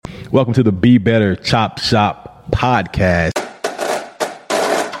Welcome to the Be Better Chop Shop podcast.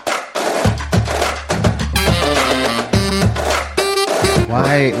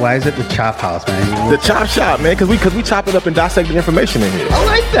 Why is it the chop house, man? The chop shop, man, because we chop it up and dissect the information in here. I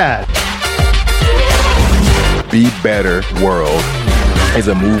like that. Be Better World is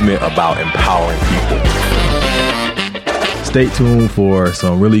a movement about empowering people. Stay tuned for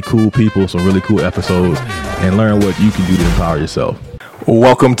some really cool people, some really cool episodes, and learn what you can do to empower yourself.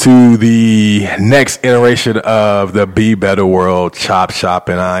 Welcome to the next iteration of the Be Better World Chop Shop,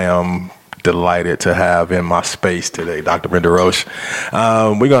 and I am delighted to have in my space today Dr. Brenda Roche.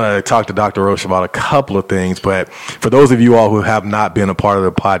 We're going to talk to Dr. Roche about a couple of things, but for those of you all who have not been a part of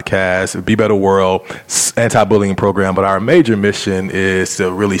the podcast, Be Better World anti-bullying program, but our major mission is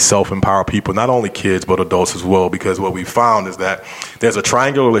to really self-empower people, not only kids, but adults as well, because what we found is that there's a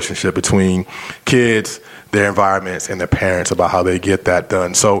triangular relationship between kids, their environments, and their parents about how they get that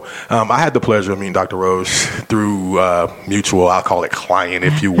done. So I had the pleasure of meeting Dr. Roche through mutual, I'll call it client,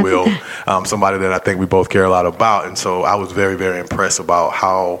 if you will, somebody that I think we both care a lot about. And so I was very, very impressed about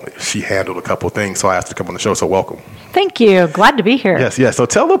how she handled a couple of things. So I asked her to come on the show. So welcome. Thank you. Glad to be here. Yes. So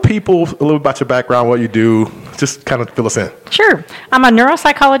tell the people a little bit about your background, what you do. Just kind of fill us in. Sure. I'm a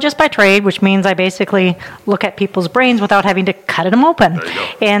neuropsychologist by trade, which means I basically look at people's brains without having to cut them open. There you go.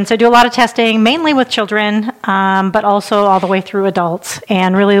 And so do a lot of testing, mainly with children, but also all the way through adults,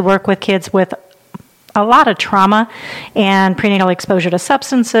 and really work with kids with a lot of trauma and prenatal exposure to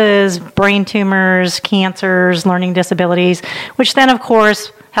substances, brain tumors, cancers, learning disabilities, which then, of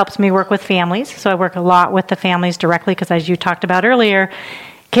course, helps me work with families. So I work a lot with the families directly because, as you talked about earlier,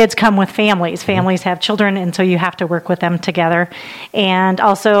 kids come with families. Families have children, and so you have to work with them together. And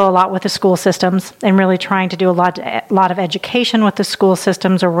also a lot with the school systems, and really trying to do a lot of education with the school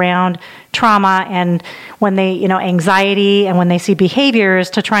systems around trauma and when they, anxiety, and when they see behaviors,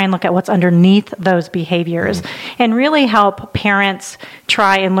 to try and look at what's underneath those behaviors and really help parents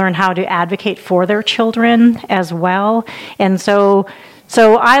try and learn how to advocate for their children as well. And so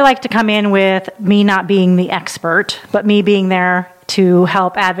I like to come in with me not being the expert, but me being there to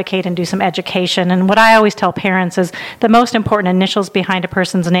help advocate and do some education. And what I always tell parents is the most important initials behind a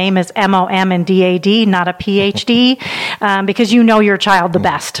person's name is MOM and DAD, not a PhD, because you know your child the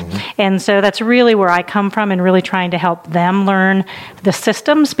best. And so that's really where I come from, and really trying to help them learn the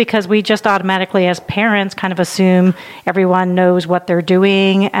systems, because we just automatically as parents kind of assume everyone knows what they're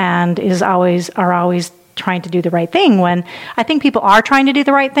doing and are always trying to do the right thing, when I think people are trying to do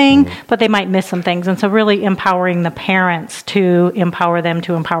the right thing, but they might miss some things. And so really empowering the parents to empower them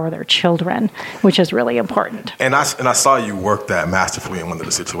to empower their children, which is really important. And I saw you work that masterfully in one of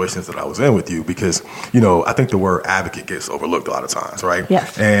the situations that I was in with you, because, I think the word advocate gets overlooked a lot of times, right?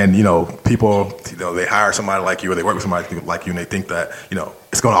 Yes. And, people, they hire somebody like you, or they work with somebody like you, and they think that,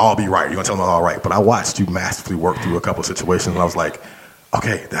 it's going to all be right. You're going to tell them all right. But I watched you masterfully work through a couple of situations, and I was like,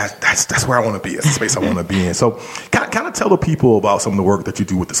 okay, that's where I want to be. It's the space I want to be in. So kind of tell the people about some of the work that you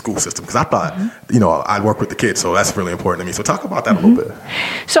do with the school system, because I thought, I work with the kids, so that's really important to me. So talk about that a little bit.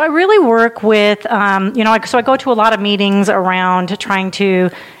 So I really work with, so I go to a lot of meetings around trying to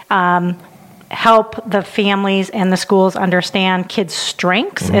help the families and the schools understand kids'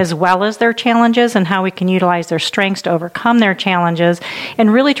 strengths as well as their challenges, and how we can utilize their strengths to overcome their challenges,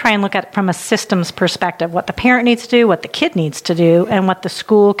 and really try and look at it from a systems perspective, what the parent needs to do, what the kid needs to do, and what the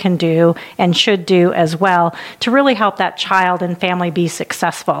school can do and should do as well to really help that child and family be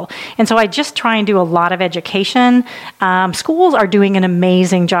successful. And so I just try and do a lot of education. Schools are doing an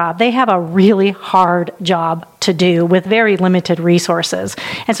amazing job. They have a really hard job to do with very limited resources.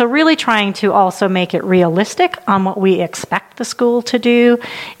 And so really trying to also make it realistic on what we expect the school to do.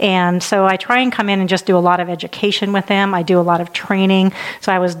 And so I try and come in and just do a lot of education with them. I do a lot of training.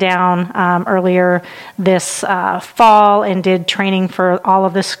 So I was down earlier this fall and did training for all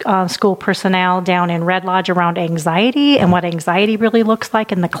of the school personnel down in Red Lodge around anxiety and what anxiety really looks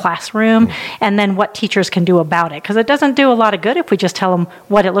like in the classroom, and then what teachers can do about it. Because it doesn't do a lot of good if we just tell them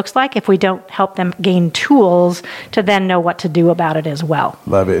what it looks like, if we don't help them gain tools to then know what to do about it as well.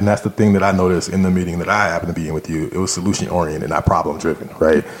 Love it. And that's the thing that I noticed in the meeting that I happened to be in with you. It was solution oriented, not problem driven,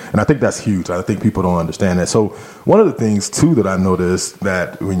 right? And I think that's huge. I think people don't understand that. So one of the things too that I noticed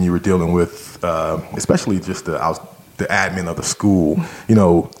that when you were dealing with, especially just the admin of the school,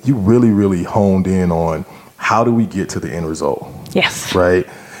 you really, really honed in on how do we get to the end result? Yes. Right?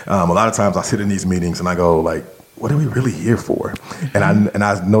 A lot of times I sit in these meetings and I go like, what are we really here for? And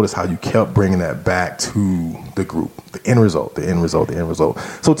I noticed how you kept bringing that back to the group, the end result.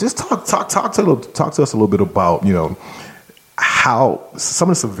 So just talk to us a little bit about, how some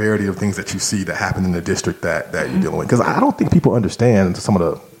of the severity of things that you see that happen in the district that you're dealing with. Because I don't think people understand some of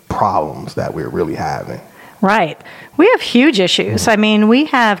the problems that we're really having. Right. We have huge issues. I mean, we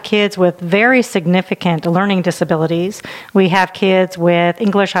have kids with very significant learning disabilities. We have kids with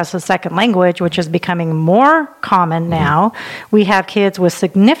English as a second language, which is becoming more common now. We have kids with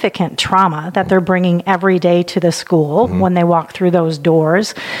significant trauma that they're bringing every day to the school when they walk through those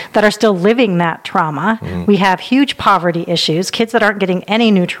doors that are still living that trauma. We have huge poverty issues, kids that aren't getting any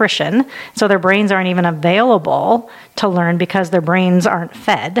nutrition, so their brains aren't even available to learn because their brains aren't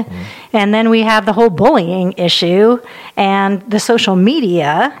fed. And then we have the whole bullying issue and the social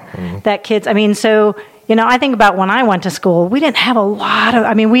media that kids, I mean, so, you know, I think about when I went to school, we didn't have a lot of,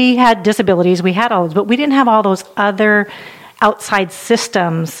 I mean, we had disabilities, we had all those, but we didn't have all those other outside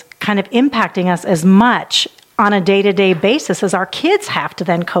systems kind of impacting us as much on a day-to-day basis as our kids have to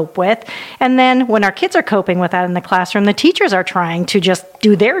then cope with. And then when our kids are coping with that in the classroom, the teachers are trying to just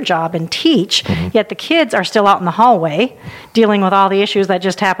do their job and teach, yet the kids are still out in the hallway dealing with all the issues that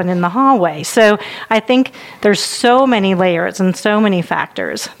just happened in the hallway. So I think there's so many layers and so many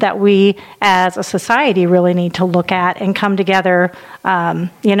factors that we as a society really need to look at and come together,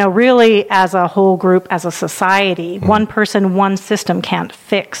 you know, really as a whole group, as a society. One person, one system can't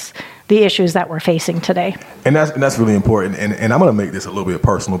fix the issues that we're facing today. And that's really important. And I'm going to make this a little bit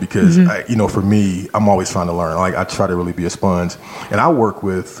personal because, you know, for me, I'm always trying to learn. Like, I try to really be a sponge. And I work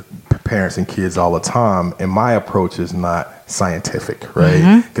with parents and kids all the time. And my approach is not scientific,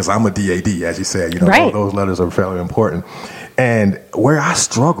 right? Because I'm a DAD, as you said. You know, those letters are fairly important. And where I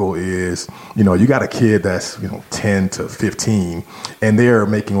struggle is, you know, you got a kid that's, you know, 10 to 15, and they're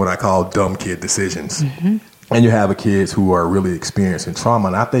making what I call dumb kid decisions. And you have kids who are really experiencing trauma.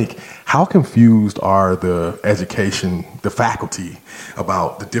 And I think, how confused are the education, the faculty,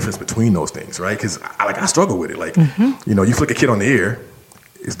 about the difference between those things, right? Because I struggle with it. Like, you know, you flick a kid on the ear,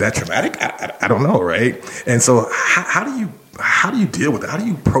 is that traumatic? I don't know, right? And so how do you deal with it? How do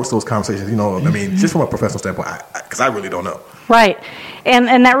you approach those conversations? You know, I mean, just from a professional standpoint, because I really don't know. Right.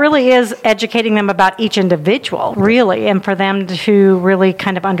 And that really is educating them about each individual, really, and for them to really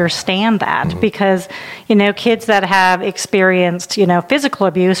kind of understand that. Because, you know, kids that have experienced, you know, physical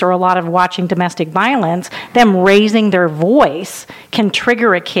abuse or a lot of watching domestic violence, them raising their voice can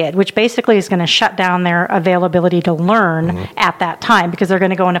trigger a kid, which basically is going to shut down their availability to learn at that time, because they're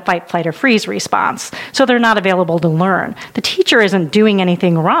going to go into fight, flight, or freeze response. So they're not available to learn. The teacher isn't doing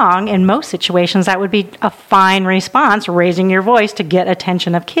anything wrong. In most situations, that would be a fine response, raising your voice to get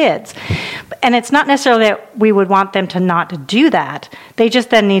attention of kids. And it's not necessarily that we would want them to not do that. They just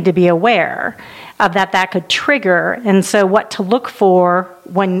then need to be aware of that could trigger. And so what to look for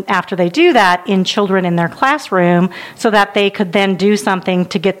when after they do that in children in their classroom, so that they could then do something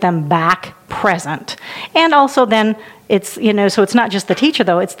to get them back present. And also then it's, you know, so it's not just the teacher,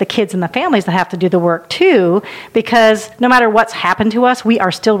 though, it's the kids and the families that have to do the work too, because no matter what's happened to us, we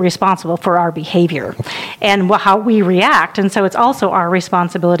are still responsible for our behavior and how we react. And so it's also our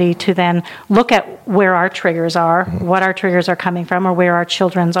responsibility to then look at where our triggers are, what our triggers are coming from, or where our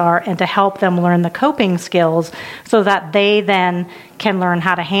children's are, and to help them learn the coping skills so that they then can learn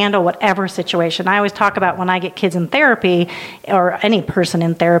how to handle whatever situation. I always talk about when I get kids in therapy, or any person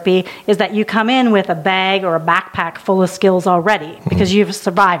in therapy, is that you come in with a bag or a backpack full of skills already because you've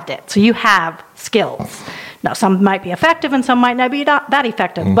survived it. So you have skills. Now, some might be effective and some might not be that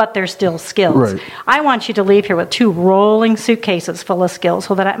effective, but they're still skills. Right. I want you to leave here with 2 rolling suitcases full of skills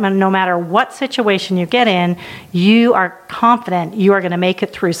so that no matter what situation you get in, you are confident you are going to make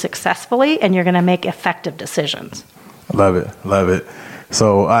it through successfully and you're going to make effective decisions. Love it. Love it.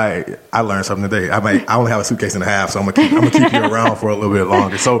 So I learned something today. I only have a suitcase and a half, so I'm gonna keep you around for a little bit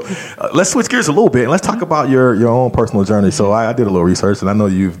longer. So let's switch gears a little bit and let's talk about your own personal journey. So I did a little research, and I know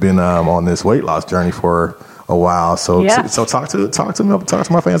you've been on this weight loss journey for a while. So so talk to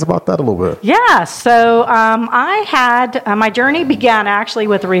my fans about that a little bit. Yeah. So I had my journey began actually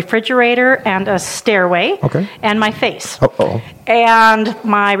with a refrigerator and a stairway, and my face. And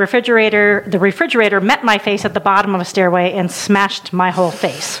the refrigerator met my face at the bottom of a stairway and smashed my whole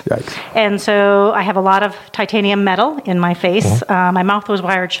face. Yikes. And so I have a lot of titanium metal in my face. My mouth was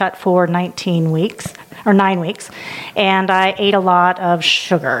wired shut for 9 weeks, and I ate a lot of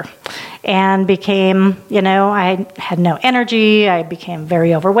sugar and became, you know, I had no energy. I became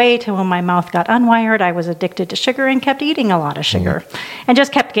very overweight, and when my mouth got unwired, I was addicted to sugar and kept eating a lot of sugar and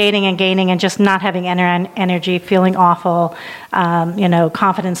just kept gaining and just not having energy, feeling awful. You know,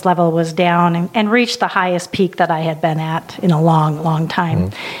 confidence level was down and reached the highest peak that I had been at in a long, long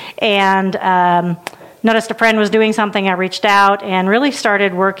time. And noticed a friend was doing something. I reached out and really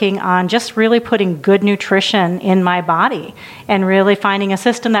started working on just really putting good nutrition in my body and really finding a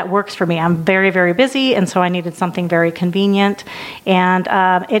system that works for me. I'm very, very busy, and so I needed something very convenient. And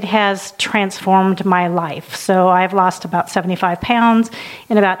it has transformed my life. So I've lost about 75 pounds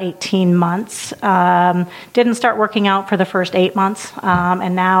in about 18 months. Didn't start working out for the first 8 months.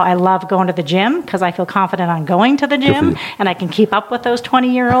 And now I love going to the gym because I feel confident on going to the gym, and I can keep up with those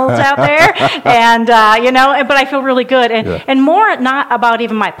 20-year-olds out there. And, but I feel really good. And more not about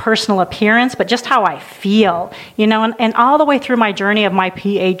even my personal appearance, but just how I feel, and all the way through my journey of my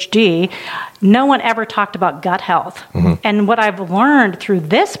PhD, no one ever talked about gut health. And what I've learned through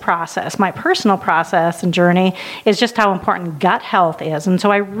this process, my personal process and journey, is just how important gut health is. And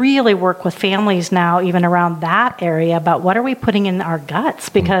so I really work with families now, even around that area, about what are we putting in our guts,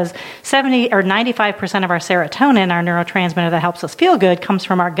 because 70 or 95% of our serotonin, our neurotransmitter that helps us feel good, comes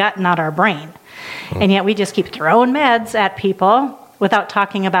from our gut, not our brain. And yet we just keep throwing meds at people without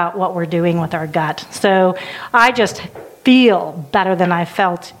talking about what we're doing with our gut. So I just feel better than I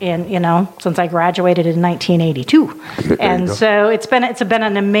felt since I graduated in 1982. And so it's been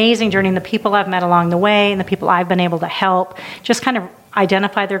an amazing journey, and the people I've met along the way and the people I've been able to help just kind of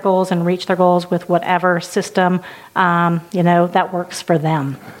identify their goals and reach their goals with whatever system, that works for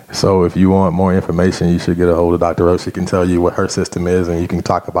them. So if you want more information, you should get a hold of Dr. Roche. She can tell you what her system is, and you can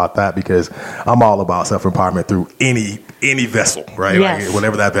talk about that, because I'm all about self-empowerment through any vessel, right? Yes. Like,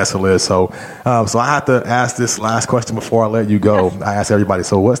 whatever that vessel is. So I have to ask this last question before I let you go. Yes. I ask everybody,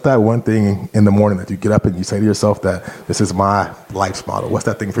 so what's that one thing in the morning that you get up and you say to yourself that this is my life's model? What's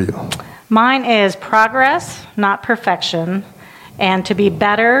that thing for you? Mine is progress, not perfection. And to be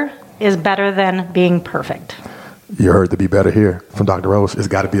better is better than being perfect. You heard to be better here from Dr. Roche. It's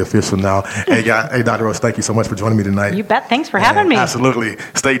got to be official now. Hey, Dr. Roche, thank you so much for joining me tonight. You bet. Thanks for having me. Absolutely.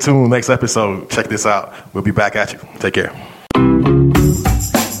 Stay tuned. Next episode. Check this out. We'll be back at you. Take care.